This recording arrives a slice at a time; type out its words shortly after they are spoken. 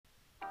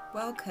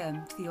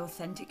Welcome to the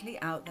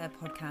Authentically Out There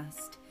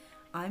podcast.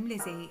 I'm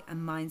Lizzie, a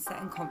mindset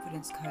and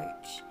confidence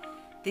coach.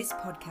 This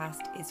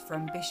podcast is for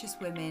ambitious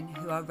women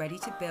who are ready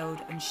to build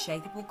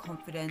unshakable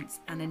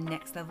confidence and a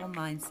next level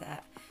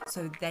mindset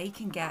so they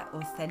can get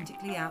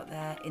authentically out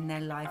there in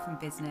their life and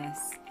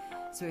business.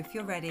 So if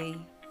you're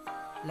ready,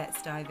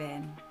 let's dive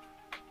in.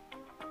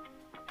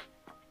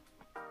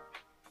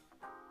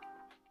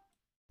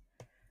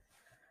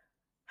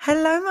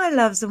 Hello, my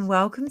loves, and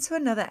welcome to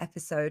another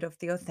episode of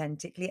the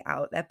Authentically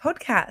Out There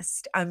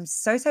podcast. I'm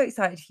so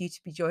excited for you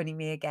to be joining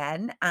me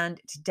again. And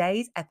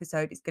today's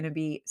episode is going to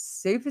be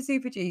super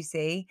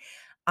juicy.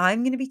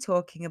 I'm going to be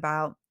talking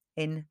about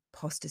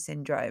imposter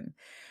syndrome.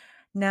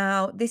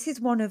 Now, this is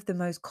one of the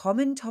most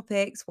common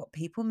topics, what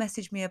people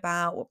message me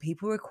about, what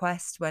people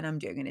request when I'm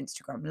doing an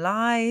Instagram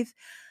live,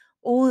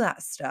 all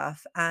that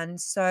stuff. And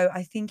so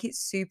I think it's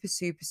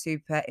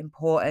super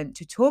important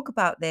to talk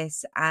about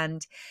this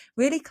and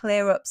really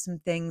clear up some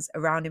things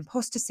around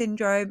imposter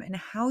syndrome and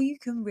how you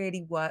can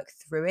really work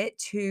through it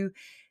to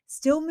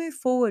still move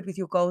forward with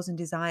your goals and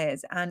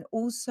desires and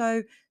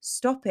also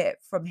stop it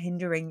from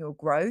hindering your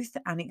growth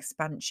and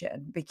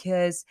expansion,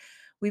 because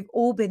we've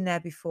all been there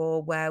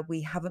before where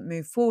we haven't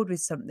moved forward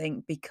with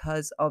something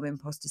because of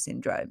imposter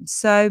syndrome.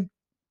 So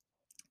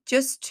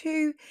just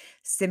to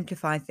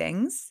simplify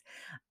things,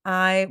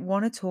 I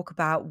want to talk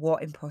about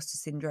what imposter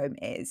syndrome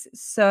is.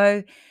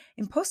 So,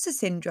 imposter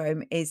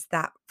syndrome is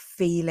that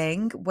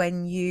feeling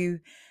when you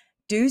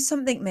do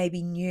something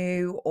maybe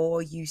new,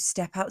 or you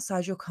step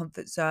outside your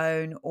comfort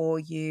zone, or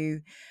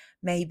you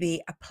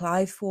maybe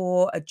apply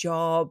for a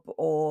job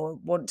or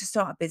want to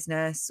start a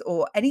business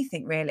or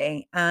anything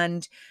really,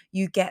 and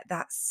you get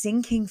that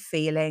sinking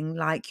feeling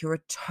like you're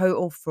a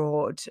total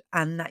fraud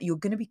and that you're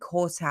going to be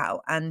caught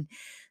out and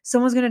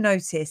someone's going to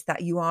notice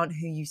that you aren't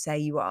who you say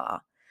you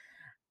are.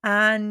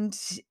 And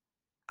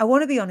I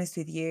want to be honest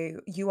with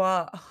you, you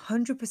are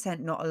 100%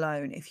 not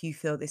alone if you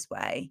feel this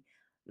way.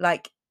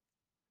 Like,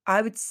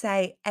 I would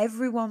say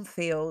everyone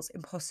feels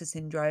imposter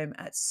syndrome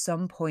at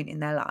some point in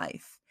their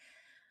life.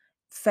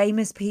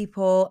 Famous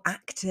people,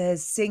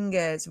 actors,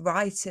 singers,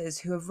 writers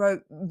who have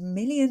wrote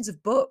millions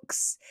of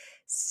books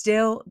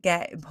still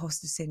get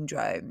imposter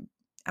syndrome.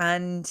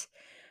 And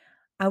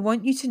I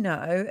want you to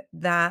know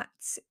that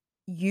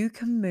you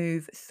can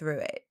move through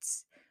it,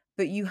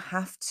 but you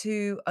have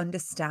to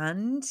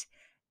understand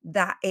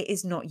that it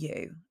is not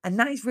you. And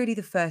that is really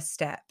the first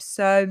step.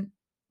 So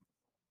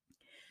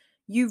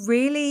you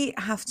really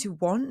have to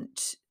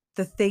want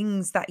the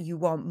things that you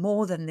want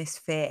more than this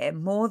fear,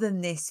 more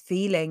than this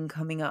feeling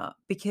coming up,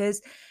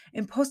 because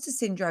imposter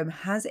syndrome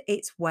has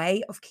its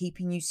way of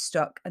keeping you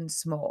stuck and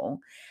small.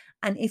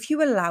 And if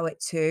you allow it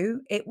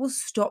to, it will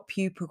stop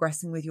you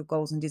progressing with your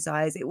goals and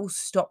desires. It will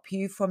stop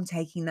you from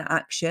taking that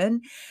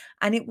action,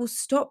 and it will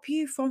stop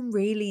you from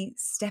really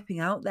stepping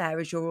out there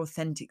as your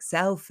authentic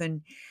self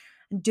and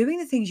doing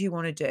the things you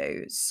want to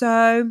do.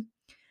 So,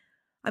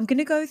 I'm going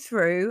to go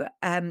through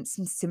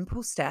some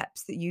simple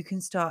steps that you can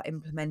start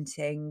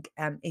implementing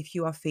if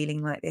you are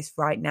feeling like this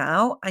right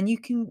now. And you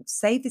can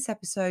save this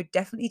episode,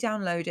 definitely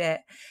download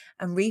it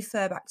and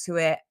refer back to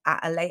it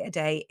at a later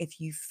date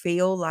if you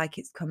feel like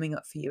it's coming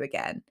up for you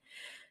again.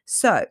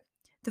 So,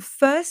 the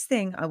first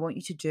thing I want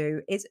you to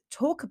do is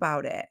talk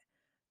about it,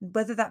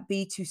 whether that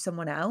be to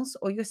someone else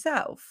or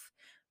yourself.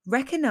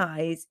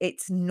 Recognize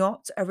it's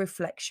not a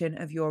reflection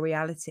of your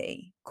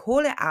reality. Call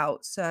it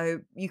out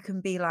so you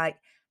can be like,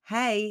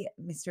 hey,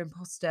 Mr.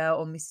 Imposter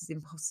or Mrs.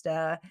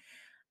 Imposter,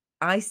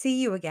 I see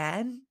you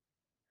again.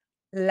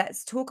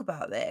 Let's talk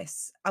about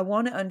this. I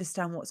want to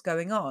understand what's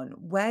going on.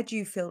 Where do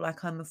you feel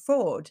like I'm a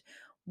fraud?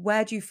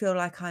 Where do you feel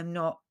like I'm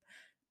not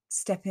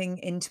stepping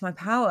into my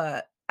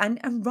power? And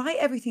write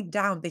everything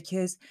down,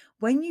 because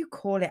when you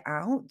call it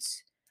out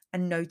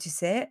and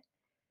notice it,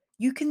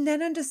 you can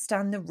then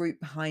understand the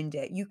root behind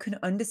it. You can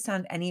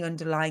understand any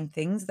underlying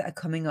things that are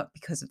coming up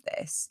because of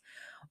this.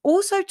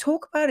 Also,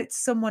 talk about it to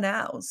someone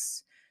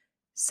else.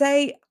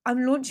 Say,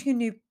 I'm launching a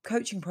new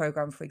coaching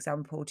program, for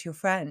example, to your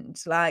friend,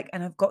 like,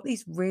 and I've got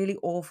these really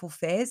awful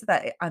fears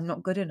that I'm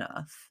not good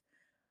enough.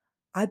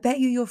 I bet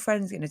you your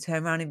friend's going to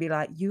turn around and be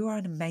like, you are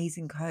an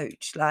amazing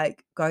coach.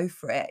 Like, go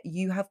for it.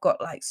 You have got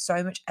like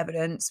so much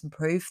evidence and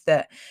proof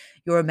that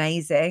you're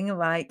amazing.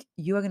 Like,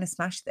 you are going to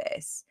smash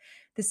this.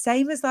 The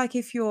same as like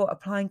if you're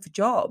applying for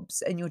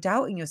jobs and you're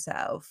doubting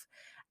yourself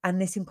and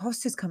this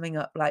imposter's coming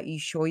up, like, you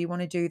sure you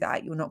want to do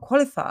that? You're not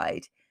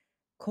qualified.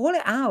 Call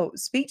it out.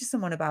 Speak to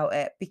someone about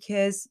it,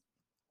 because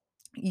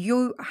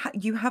you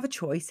have a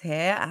choice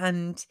here.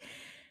 And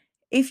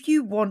if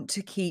you want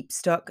to keep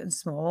stuck and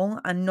small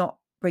and not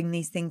bring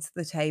these things to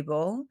the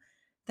table,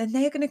 then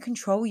they're going to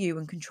control you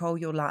and control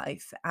your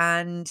life.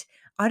 And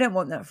I don't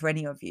want that for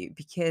any of you,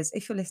 because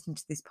if you're listening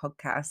to this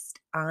podcast,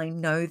 I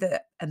know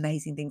that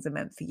amazing things are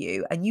meant for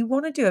you and you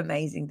want to do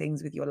amazing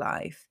things with your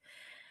life.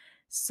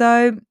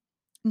 So,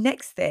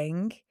 next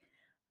thing,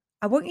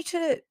 I want you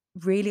to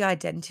really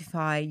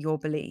identify your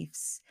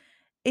beliefs.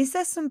 Is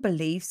there some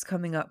beliefs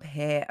coming up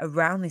here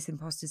around this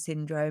imposter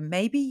syndrome?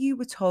 Maybe you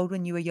were told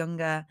when you were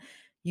younger,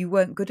 you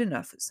weren't good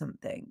enough at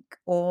something,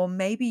 or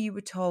maybe you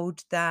were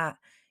told that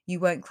you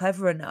weren't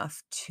clever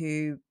enough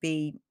to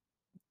be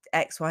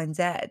X, Y, and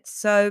Z.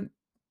 So,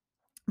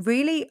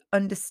 really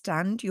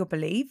understand your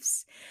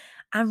beliefs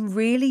and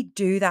really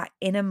do that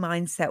inner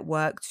mindset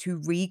work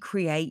to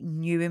recreate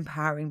new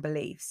empowering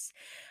beliefs.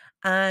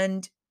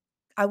 And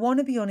I want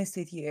to be honest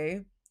with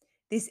you,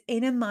 this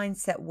inner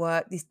mindset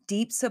work, this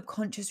deep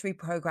subconscious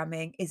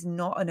reprogramming is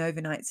not an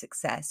overnight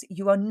success.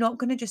 You are not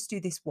going to just do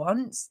this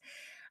once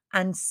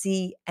and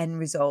see end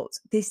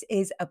results. This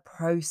is a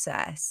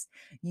process.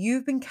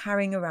 You've been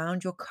carrying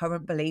around your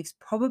current beliefs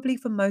probably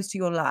for most of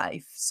your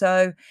life.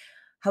 So,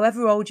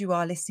 however old you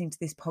are listening to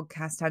this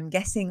podcast, I'm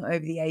guessing over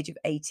the age of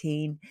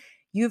 18,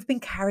 you've been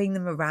carrying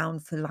them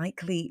around for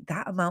likely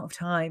that amount of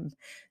time.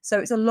 So,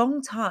 it's a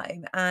long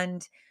time.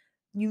 And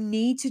you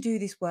need to do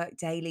this work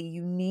daily.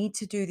 You need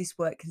to do this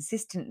work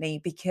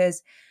consistently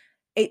because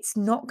it's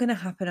not going to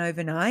happen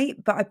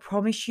overnight. But I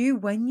promise you,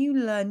 when you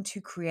learn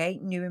to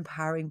create new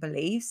empowering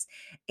beliefs,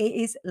 it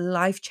is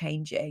life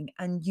changing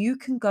and you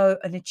can go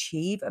and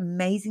achieve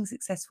amazing,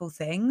 successful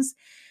things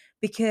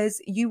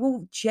because you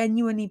will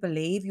genuinely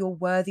believe you're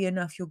worthy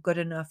enough, you're good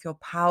enough, you're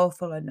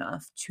powerful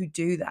enough to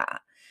do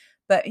that.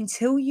 But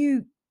until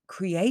you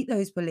create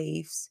those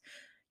beliefs,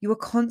 you are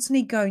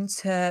constantly going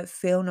to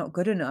feel not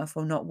good enough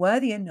or not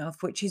worthy enough,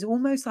 which is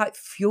almost like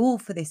fuel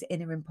for this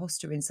inner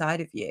imposter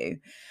inside of you.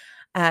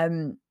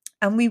 Um,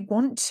 and we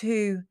want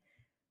to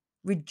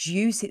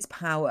reduce its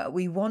power.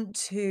 We want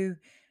to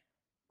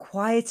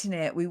quieten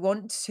it. We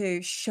want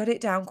to shut it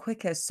down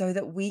quicker so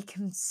that we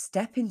can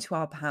step into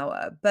our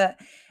power. But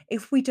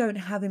if we don't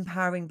have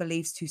empowering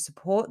beliefs to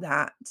support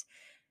that,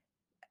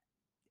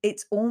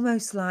 it's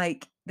almost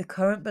like the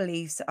current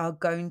beliefs are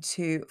going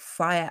to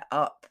fire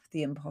up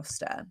the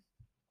imposter.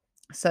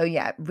 So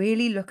yeah,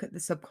 really look at the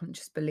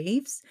subconscious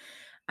beliefs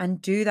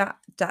and do that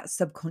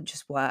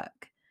subconscious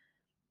work.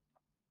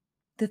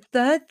 The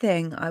third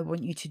thing I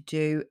want you to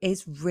do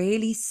is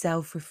really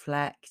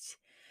self-reflect.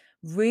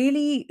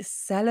 Really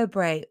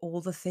celebrate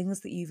all the things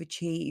that you've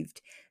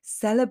achieved.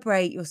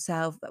 Celebrate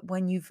yourself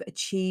when you've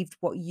achieved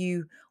what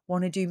you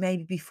want to do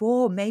maybe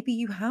before. Maybe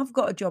you have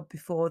got a job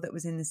before that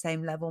was in the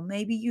same level.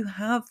 Maybe you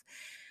have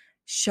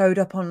showed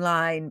up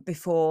online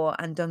before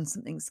and done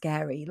something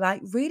scary.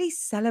 Like, really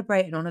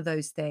celebrate and honor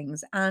those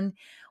things. And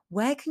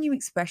where can you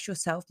express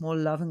yourself more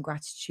love and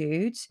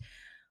gratitude?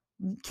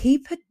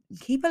 Keep a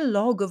keep a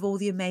log of all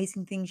the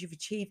amazing things you've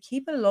achieved.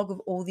 Keep a log of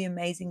all the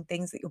amazing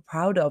things that you're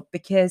proud of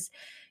because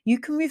you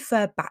can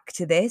refer back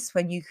to this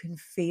when you can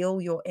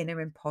feel your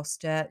inner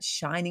imposter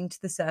shining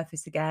to the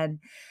surface again.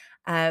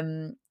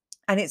 Um,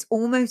 and it's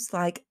almost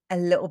like a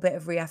little bit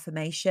of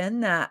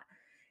reaffirmation that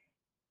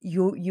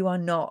you are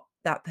not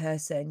that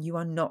person. You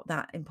are not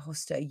that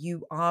imposter.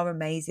 You are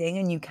amazing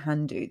and you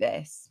can do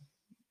this.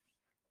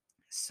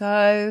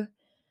 So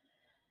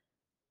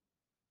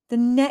the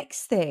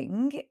next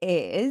thing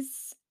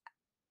is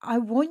I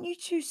want you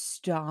to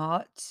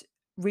start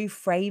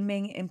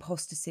reframing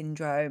imposter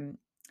syndrome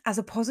as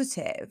a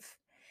positive.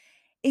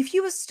 If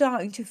you are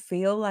starting to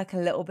feel like a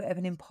little bit of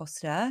an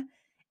imposter,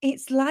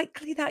 it's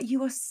likely that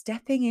you are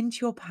stepping into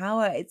your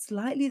power. It's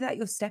likely that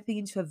you're stepping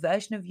into a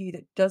version of you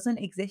that doesn't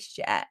exist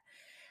yet.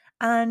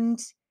 And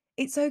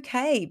it's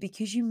okay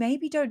because you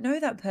maybe don't know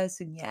that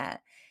person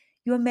yet.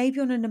 You are maybe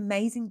on an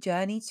amazing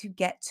journey to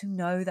get to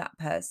know that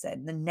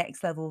person, the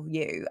next level of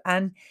you.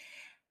 And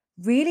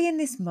really, in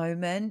this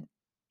moment,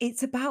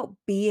 it's about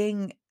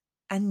being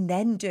and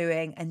then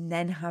doing and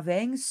then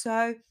having.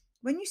 So,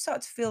 when you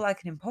start to feel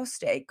like an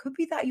imposter, it could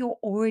be that you're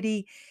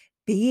already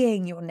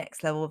being your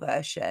next level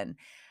version.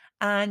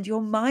 And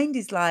your mind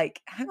is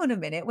like, hang on a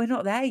minute, we're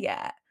not there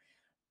yet.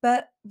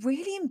 But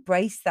really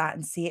embrace that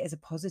and see it as a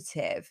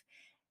positive.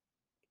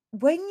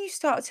 When you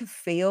start to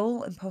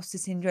feel imposter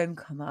syndrome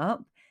come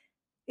up,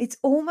 it's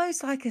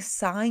almost like a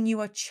sign you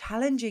are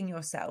challenging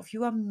yourself.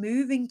 You are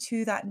moving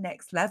to that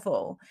next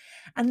level.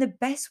 And the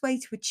best way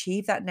to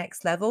achieve that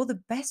next level,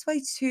 the best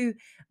way to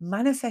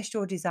manifest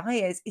your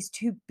desires is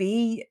to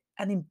be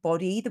and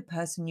embody the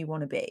person you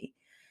want to be.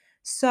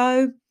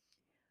 So,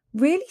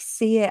 really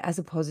see it as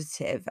a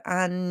positive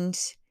and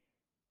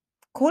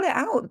call it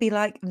out. Be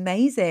like,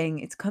 amazing.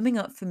 It's coming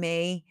up for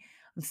me.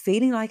 I'm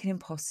feeling like an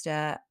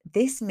imposter.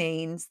 This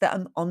means that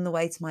I'm on the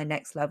way to my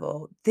next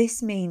level.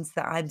 This means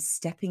that I'm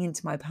stepping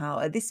into my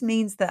power. This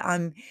means that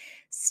I'm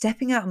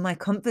stepping out of my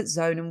comfort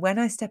zone. And when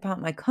I step out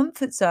of my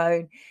comfort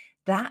zone,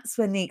 that's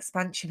when the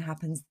expansion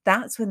happens.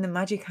 That's when the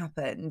magic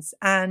happens.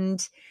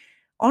 And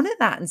honor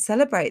that and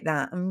celebrate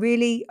that and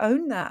really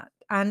own that.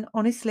 And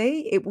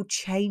honestly, it will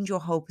change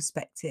your whole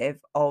perspective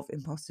of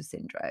imposter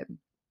syndrome.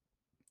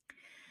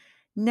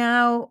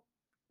 Now,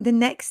 the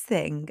next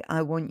thing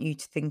I want you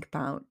to think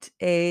about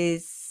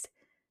is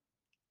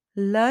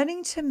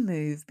learning to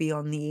move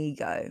beyond the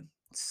ego.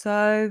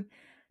 So,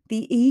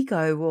 the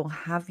ego will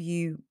have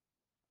you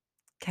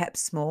kept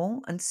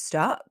small and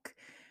stuck,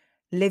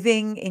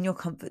 living in your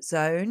comfort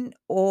zone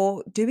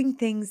or doing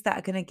things that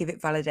are going to give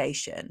it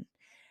validation.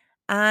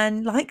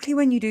 And likely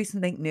when you do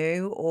something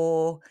new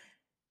or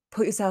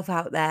put yourself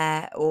out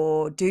there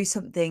or do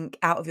something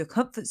out of your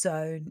comfort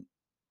zone,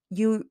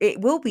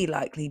 it will be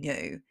likely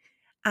new.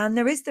 And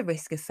there is the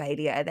risk of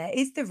failure. There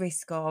is the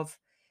risk of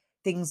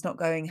things not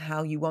going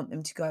how you want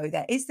them to go.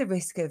 There is the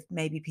risk of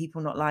maybe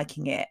people not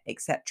liking it,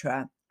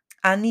 etc.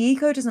 And the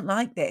ego doesn't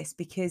like this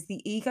because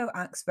the ego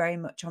acts very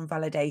much on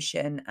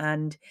validation,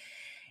 and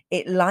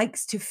it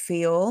likes to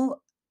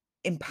feel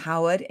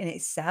empowered in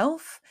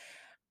itself.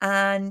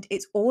 And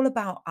it's all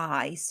about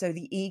I. So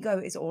the ego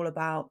is all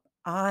about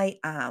I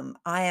am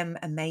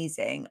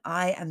amazing,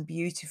 I am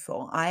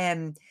beautiful, I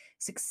am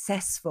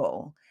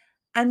successful.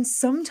 And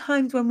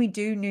sometimes when we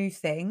do new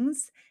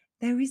things,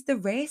 there is the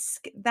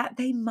risk that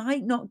they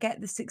might not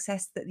get the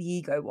success that the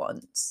ego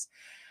wants.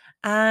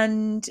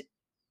 And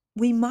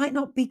we might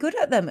not be good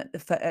at them at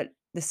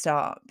the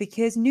start,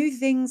 because new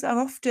things are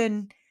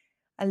often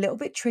a little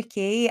bit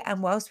tricky.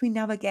 And whilst we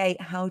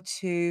navigate how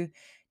to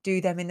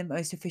do them in the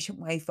most efficient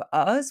way for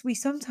us, we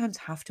sometimes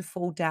have to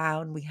fall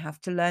down. We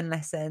have to learn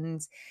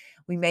lessons.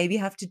 We maybe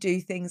have to do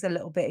things a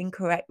little bit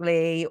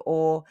incorrectly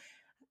or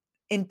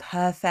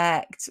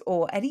imperfect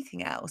or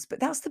anything else. But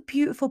that's the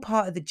beautiful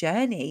part of the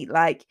journey,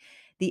 like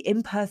the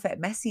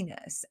imperfect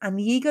messiness. And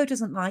the ego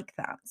doesn't like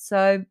that.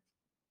 So,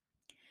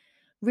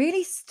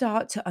 really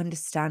start to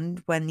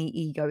understand when the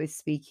ego is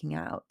speaking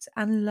out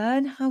and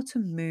learn how to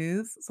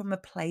move from a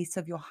place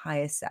of your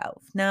higher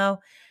self. Now,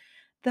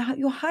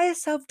 your higher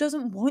self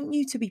doesn't want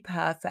you to be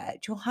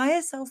perfect. Your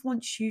higher self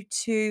wants you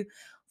to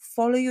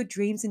follow your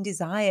dreams and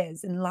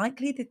desires. And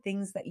likely the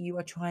things that you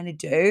are trying to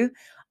do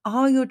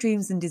are your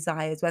dreams and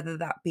desires, whether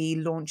that be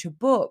launch a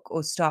book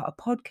or start a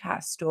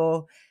podcast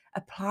or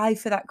apply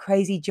for that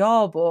crazy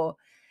job or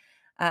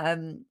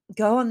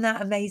go on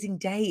that amazing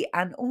date.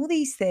 And all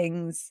these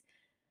things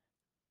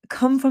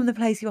come from the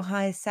place of your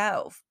higher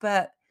self,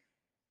 but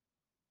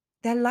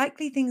they're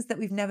likely things that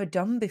we've never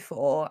done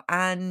before.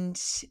 And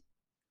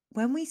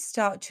when we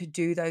start to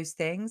do those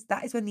things,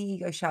 that is when the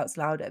ego shouts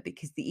louder,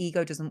 because the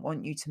ego doesn't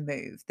want you to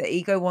move. The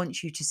ego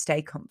wants you to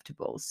stay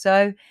comfortable.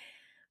 So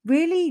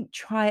really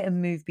try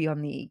and move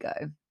beyond the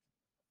ego.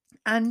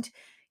 And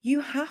you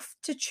have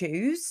to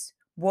choose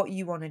what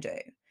you want to do,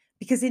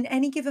 because in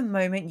any given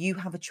moment, you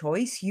have a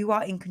choice. You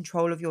are in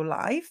control of your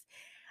life.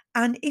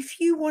 And if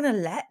you want to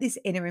let this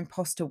inner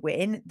imposter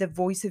win, the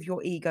voice of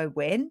your ego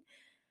win,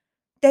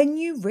 then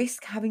you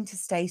risk having to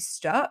stay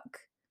stuck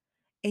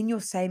in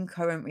your same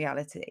current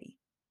reality.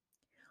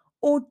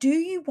 Or do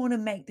you want to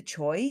make the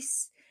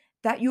choice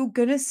that you're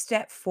going to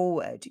step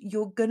forward?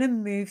 You're going to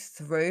move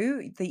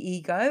through the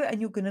ego and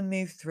you're going to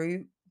move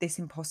through this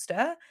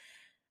imposter,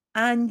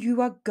 and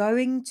you are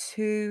going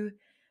to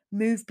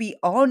move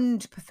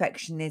beyond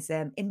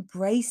perfectionism,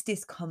 embrace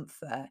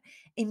discomfort,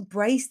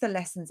 embrace the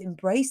lessons,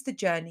 embrace the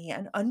journey,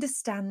 and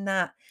understand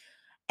that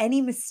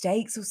any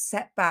mistakes or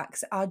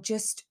setbacks are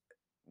just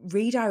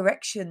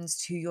redirections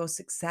to your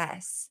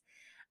success.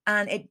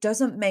 And it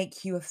doesn't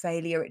make you a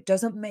failure. It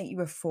doesn't make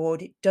you a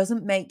fraud. It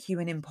doesn't make you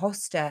an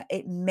imposter.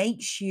 It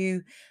makes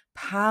you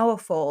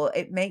powerful.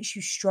 It makes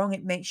you strong.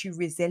 It makes you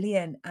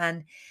resilient.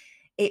 And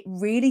it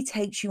really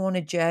takes you on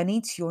a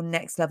journey to your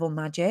next level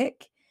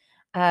magic.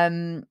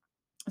 Um,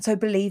 so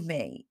believe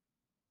me,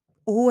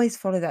 always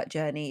follow that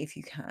journey if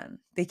you can,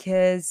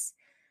 because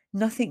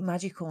nothing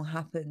magical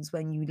happens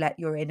when you let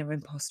your inner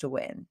imposter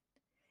win.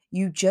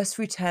 You just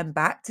return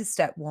back to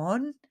step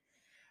one.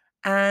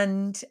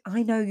 And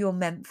I know you're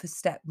meant for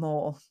step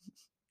more,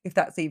 if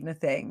that's even a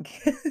thing.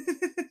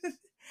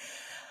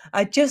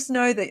 I just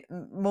know that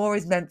more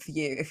is meant for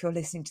you if you're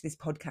listening to this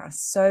podcast.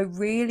 So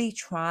really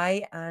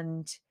try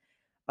and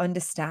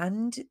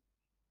understand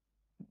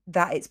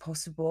that it's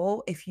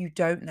possible if you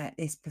don't let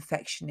this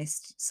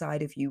perfectionist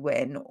side of you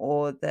win,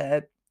 or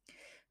the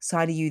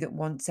side of you that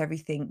wants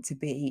everything to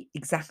be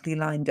exactly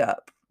lined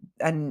up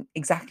and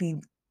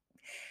exactly,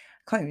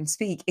 can't even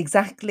speak,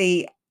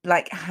 exactly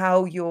like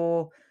how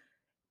your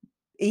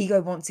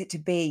ego wants it to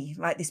be,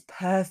 like this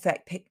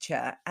perfect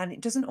picture. And it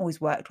doesn't always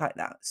work like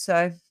that.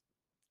 So,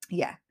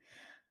 yeah,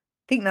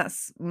 I think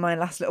that's my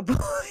last little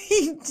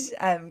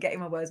point. Getting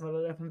my words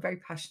muddled up. I'm very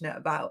passionate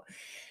about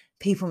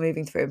people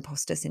moving through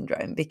imposter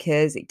syndrome,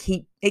 because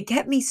it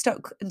kept me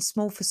stuck and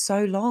small for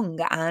so long,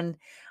 and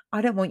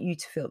I don't want you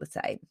to feel the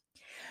same.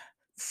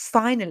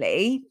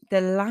 Finally,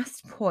 the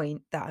last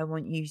point that I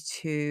want you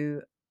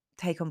to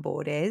take on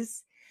board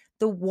is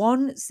the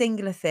one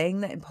singular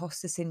thing that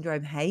imposter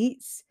syndrome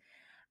hates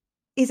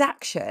is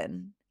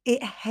action.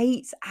 It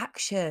hates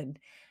action.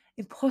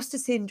 Imposter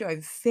syndrome,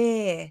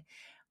 fear,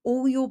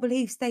 all your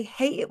beliefs, they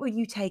hate it when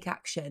you take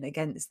action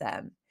against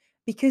them,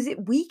 because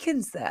it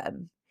weakens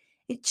them.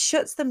 It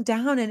shuts them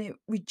down and it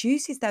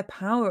reduces their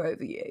power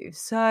over you.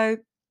 So,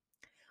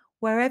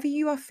 wherever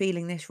you are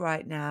feeling this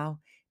right now,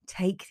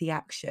 take the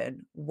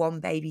action. One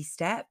baby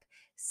step,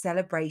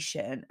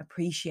 celebration,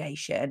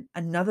 appreciation.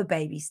 Another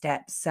baby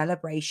step,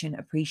 celebration,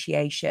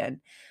 appreciation.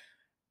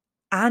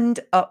 And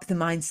up the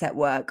mindset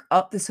work,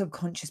 up the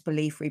subconscious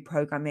belief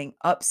reprogramming,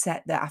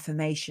 upset the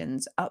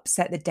affirmations,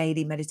 upset the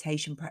daily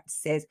meditation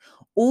practices,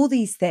 all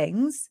these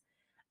things.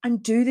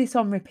 And do this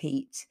on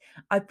repeat.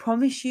 I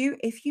promise you,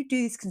 if you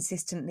do this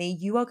consistently,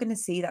 you are going to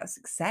see that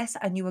success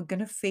and you are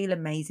going to feel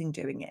amazing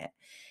doing it.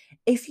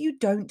 If you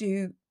don't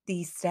do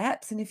these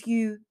steps and if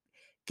you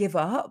give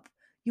up,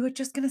 you are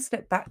just going to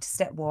slip back to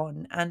step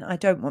one. And I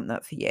don't want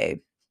that for you.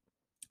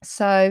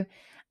 So,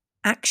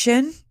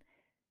 action,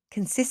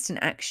 consistent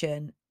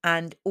action,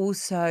 and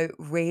also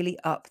really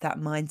up that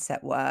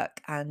mindset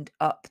work and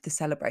up the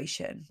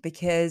celebration,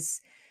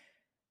 because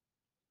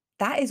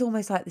that is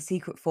almost like the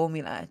secret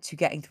formula to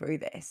getting through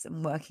this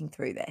and working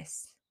through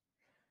this.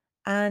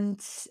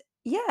 And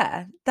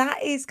yeah,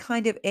 that is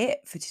kind of it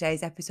for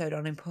today's episode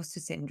on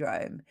imposter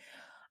syndrome.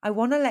 I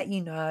want to let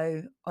you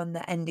know on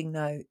the ending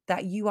note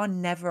that you are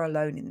never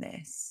alone in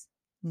this.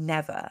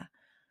 Never.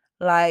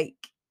 Like,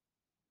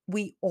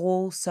 we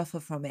all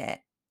suffer from it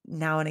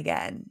now and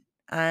again.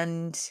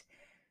 And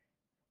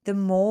the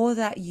more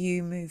that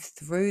you move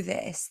through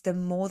this, the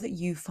more that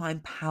you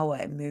find power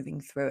in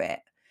moving through it.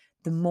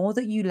 The more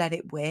that you let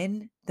it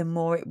win, the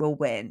more it will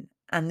win.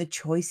 And the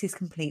choice is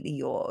completely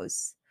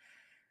yours.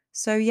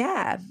 So,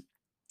 yeah,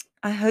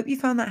 I hope you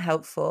found that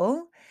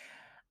helpful.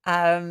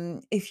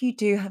 If you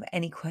do have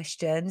any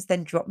questions,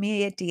 then drop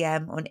me a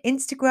DM on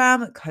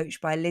Instagram at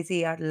Coach by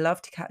Lizzie. I'd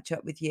love to catch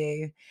up with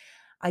you.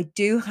 I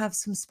do have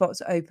some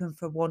spots open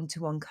for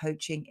one-to-one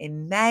coaching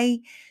in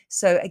May.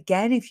 So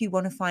again, if you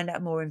want to find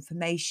out more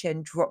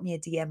information, drop me a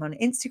DM on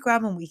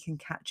Instagram and we can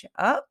catch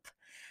up.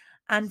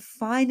 And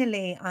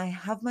finally, I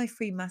have my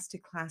free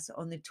masterclass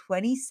on the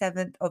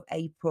 27th of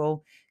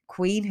April,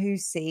 Queen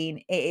Who's Seen.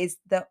 It is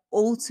the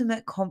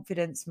ultimate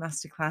confidence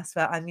masterclass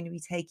where I'm going to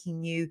be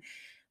taking you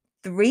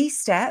 3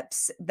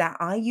 steps that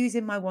I use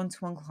in my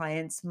one-to-one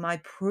clients, my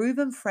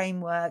proven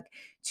framework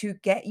to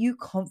get you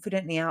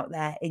confidently out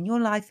there in your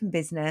life and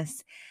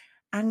business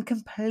and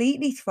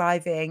completely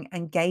thriving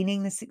and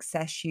gaining the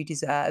success you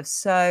deserve.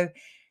 So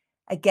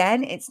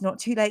again, it's not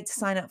too late to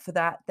sign up for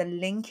that. The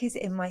link is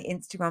in my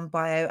Instagram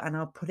bio and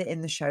I'll put it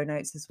in the show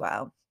notes as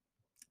well.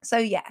 So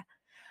yeah,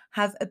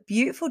 have a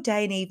beautiful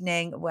day and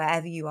evening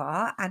wherever you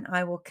are, and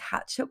I will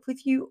catch up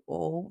with you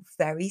all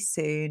very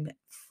soon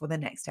for the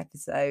next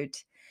episode.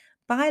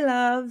 Bye,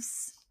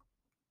 loves.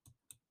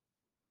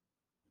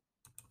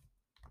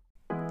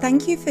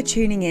 Thank you for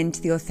tuning in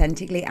to the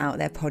Authentically Out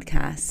There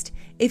podcast.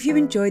 If you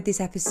enjoyed this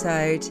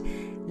episode,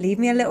 leave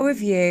me a little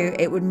review.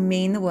 It would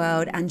mean the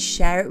world, and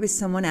share it with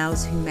someone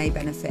else who may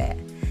benefit.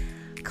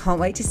 Can't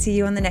wait to see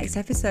you on the next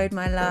episode,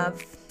 my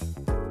love.